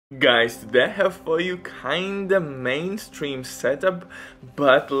Guys, today I have for you kinda mainstream setup,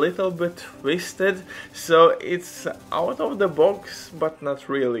 but little bit twisted, so it's out of the box, but not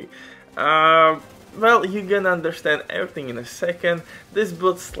really. Well, you're gonna understand everything in a second. This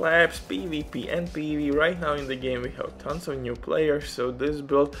build slaps PvP and PvE. Right now in the game we have tons of new players, so this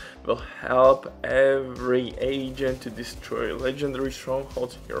build will help every agent to destroy legendary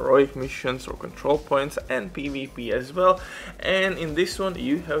strongholds, heroic missions or control points, and PvP as well. And in this one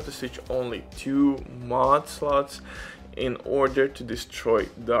you have to switch only 2 mod slots in order to destroy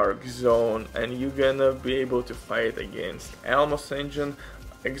Dark Zone, and you're gonna be able to fight against Almos Engine,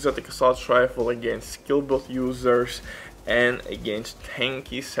 exotic assault rifle, against skill build users, and against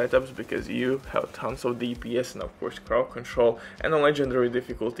tanky setups because you have tons of DPS and of course crowd control. And on legendary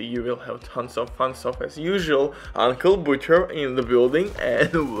difficulty you will have tons of fun stuff as usual. Uncle Butcher in the building,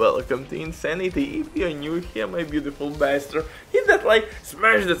 and welcome to Insanity. If you're new here, my beautiful bastard, hit that like,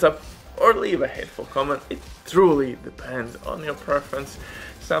 smash that up, or leave a hateful comment. It truly depends on your preference.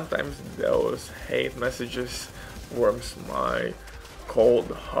 Sometimes those hate messages warms my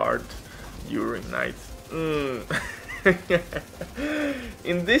cold heart during night.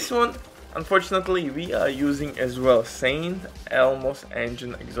 In this one, unfortunately, we are using as well Saint Elmo's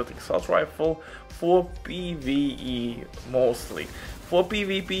Engine exotic assault rifle for PvE mostly. For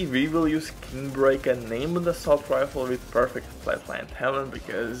PvP, we will use KingBreaker named assault rifle with perfect flatline talent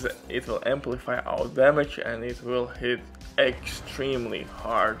because it will amplify our damage and it will hit extremely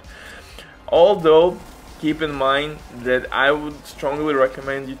hard. Although, keep in mind that I would strongly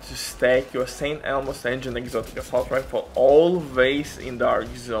recommend you to stack your St. Elmo's Engine exotic assault rifle always in Dark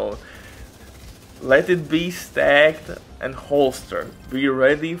Zone. Let it be stacked and holstered. Be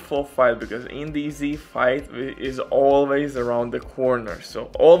ready for fight because in DZ fight is always around the corner.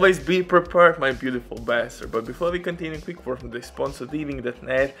 So always be prepared, my beautiful bastard. But before we continue, quick word from the sponsor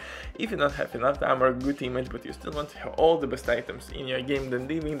Diving.net. If you don't have enough time or good image but you still want to have all the best items in your game, then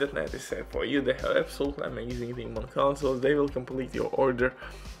Diving.net is set for you. They have absolutely amazing team on consoles. They will complete your order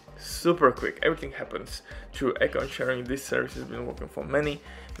super quick. Everything happens through account sharing. This service has been working for many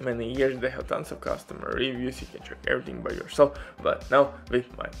years. They have tons of customer reviews. You can check everything by yourself. But now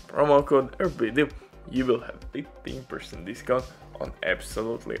with my promo code RBD, you will have 15% discount on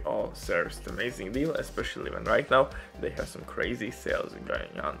absolutely all service. Amazing deal, especially when right now they have some crazy sales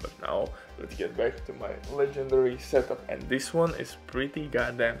going on. But now let's get back to my legendary setup, and this one is pretty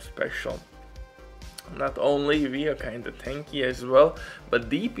goddamn special. Not only we are kinda tanky as well, but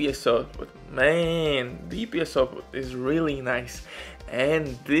DPS output, man, DPS output is really nice.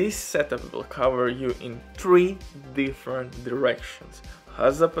 And this setup will cover you in 3 different directions.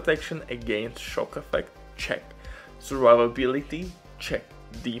 Hazard protection against shock effect, check. Survivability, check.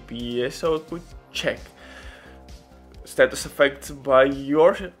 DPS output, check. Status effects by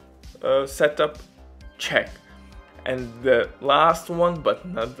your setup, check. And the last one, but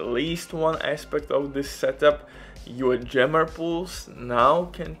not the least one aspect of this setup, your gemmer pools now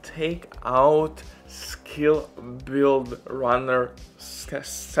can take out skill build runner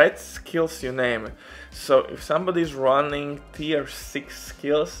set skills, you name it. So if somebody is running tier 6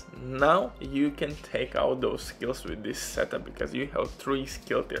 skills, now you can take out those skills with this setup because you have 3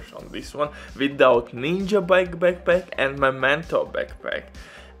 skill tiers on this one without ninja backpack and memento backpack.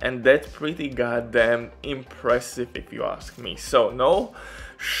 And that's pretty goddamn impressive if you ask me. So no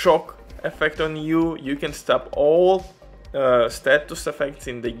shock effect on you. You can stop all status effects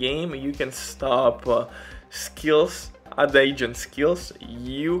in the game. You can stop skills, other agent skills.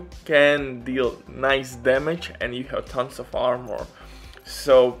 You can deal nice damage and you have tons of armor.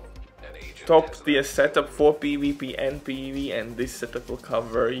 So top tier setup for PvP and PvE, and this setup will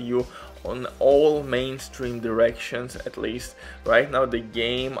cover you on all mainstream directions. At least right now the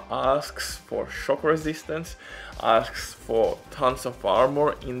game asks for shock resistance, asks for tons of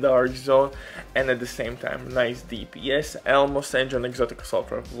armor in Dark Zone, and at the same time nice DPS. Elmo's Engine exotic assault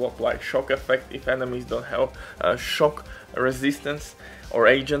rifle will apply shock effect if enemies don't have shock resistance or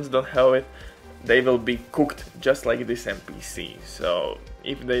agents don't have it. They will be cooked just like this NPC. So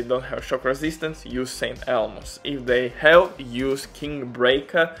if they don't have shock resistance, use St. Elmo's. If they have, use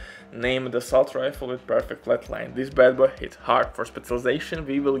KingBreaker named assault rifle with perfect flatline. This bad boy hits hard. For specialization,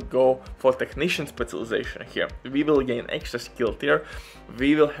 we will go for technician specialization here. We will gain extra skill tier.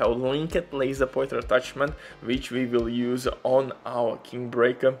 We will have linked laser pointer attachment, which we will use on our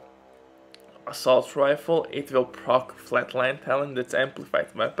KingBreaker assault rifle. It will proc flatline talent, that's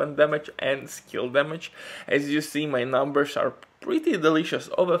amplified weapon damage and skill damage. As you see, my numbers are pretty delicious.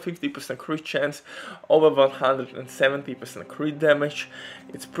 Over 50% crit chance, over 170% crit damage.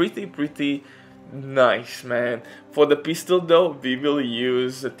 It's pretty Nice, man. For the pistol though, we will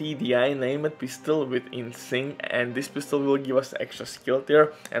use a TDI named pistol with InSync, and this pistol will give us extra skill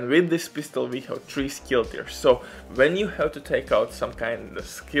tier, and with this pistol we have 3 skill tiers. So when you have to take out some kind of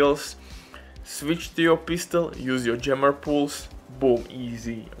skills, switch to your pistol, use your jammer pulse, boom,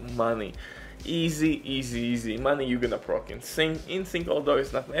 easy money. Easy money. You're gonna proc InSync, although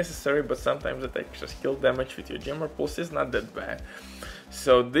it's not necessary, but sometimes that extra skill damage with your jammer pulse is not that bad.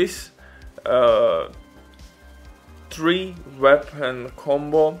 So this 3 weapon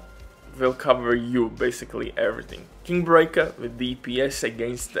combo will cover you basically everything. KingBreaker with DPS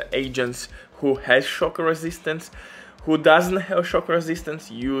against the agents who has shock resistance. Who doesn't have shock resistance,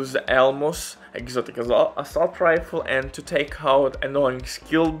 use Elmos exotic assault rifle, and to take out annoying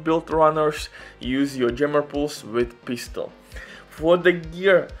skill build runners, use your jammer pulse with pistol. For the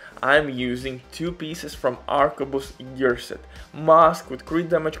gear, I'm using 2 pieces from Arquebus gear set. Mask with crit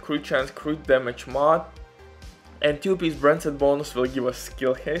damage, crit chance, crit damage mod, and 2-piece brand set bonus will give us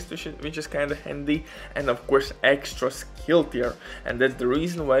skill haste, which is kinda handy, and of course extra skill tier. And that's the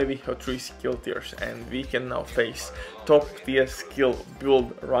reason why we have 3 skill tiers, and we can now face top tier skill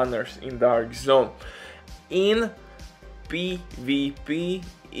build runners in Dark Zone. In PvP,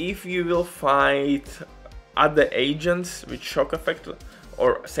 if you will fight other agents with shock effect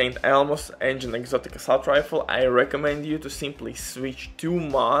or St. Elmo's engine exotic assault rifle, I recommend you to simply switch 2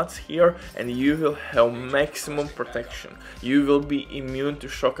 mods here, and you will have maximum protection. You will be immune to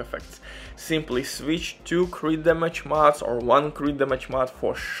shock effects. Simply switch 2 crit damage mods or 1 crit damage mod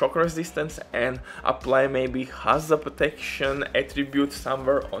for shock resistance, and apply maybe hazard protection attribute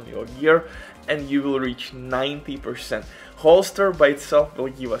somewhere on your gear, and you will reach 90%. Holster by itself will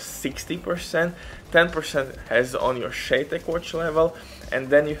give us 60%, 10% has on your shade tech watch level, and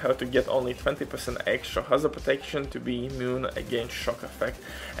then you have to get only 20% extra hazard protection to be immune against shock effect.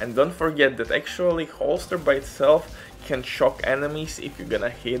 And don't forget that actually holster by itself can shock enemies if you're gonna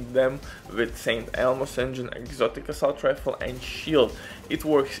hit them with St. Elmo's engine exotic assault rifle and shield. It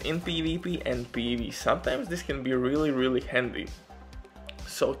works in PvP and PvE. Sometimes this can be really handy.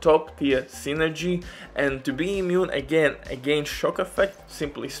 So top tier synergy, and to be immune again against shock effect,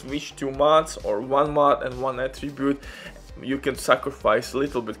 simply switch 2 mods or 1 mod and 1 attribute. You can sacrifice a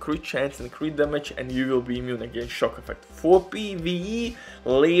little bit crit chance and crit damage, and you will be immune against shock effect. For PvE,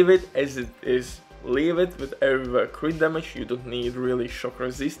 leave it as it is. Leave it with everywhere crit damage, you don't need really shock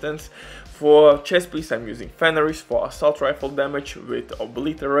resistance. For chest piece I'm using Fenris for assault rifle damage with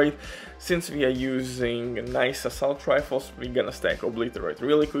obliterate. Since we are using nice assault rifles, we're gonna stack obliterate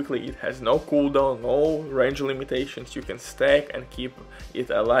really quickly. It has no cooldown, no range limitations, you can stack and keep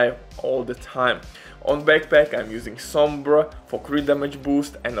it alive all the time. On backpack I'm using Sombra for crit damage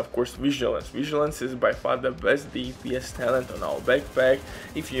boost, and of course Vigilance. Vigilance is by far the best DPS talent on our backpack.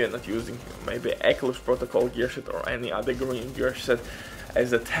 If you're not using maybe Eclipse Protocol gear set or any other green gear set,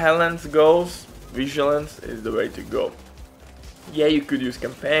 as the talents goes, Vigilance is the way to go. Yeah, you could use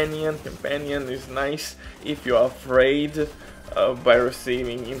Companion. Companion is nice if you're afraid by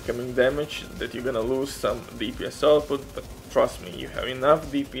receiving incoming damage that you're gonna lose some DPS output, but trust me, you have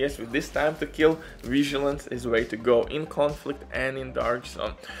enough DPS with this time to kill. Vigilance is the way to go in conflict and in Dark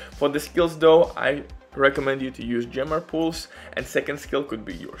Zone. For the skills though, I recommend you to use Jammer Pulse, and second skill could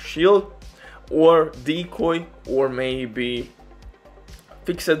be your shield or decoy, or maybe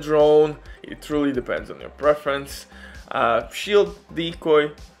fix a drone. It truly depends on your preference. Shield,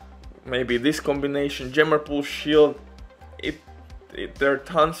 decoy, maybe this combination, Jammer Pulse, shield. There are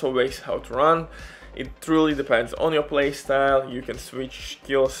tons of ways how to run. It truly depends on your playstyle. You can switch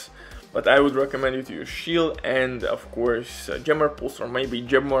skills, but I would recommend you to use shield and of course Jammer Pulse, or maybe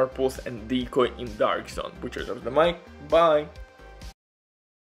Jammer Pulse and decoy in Dark Zone. Butcher drops the mic. Bye.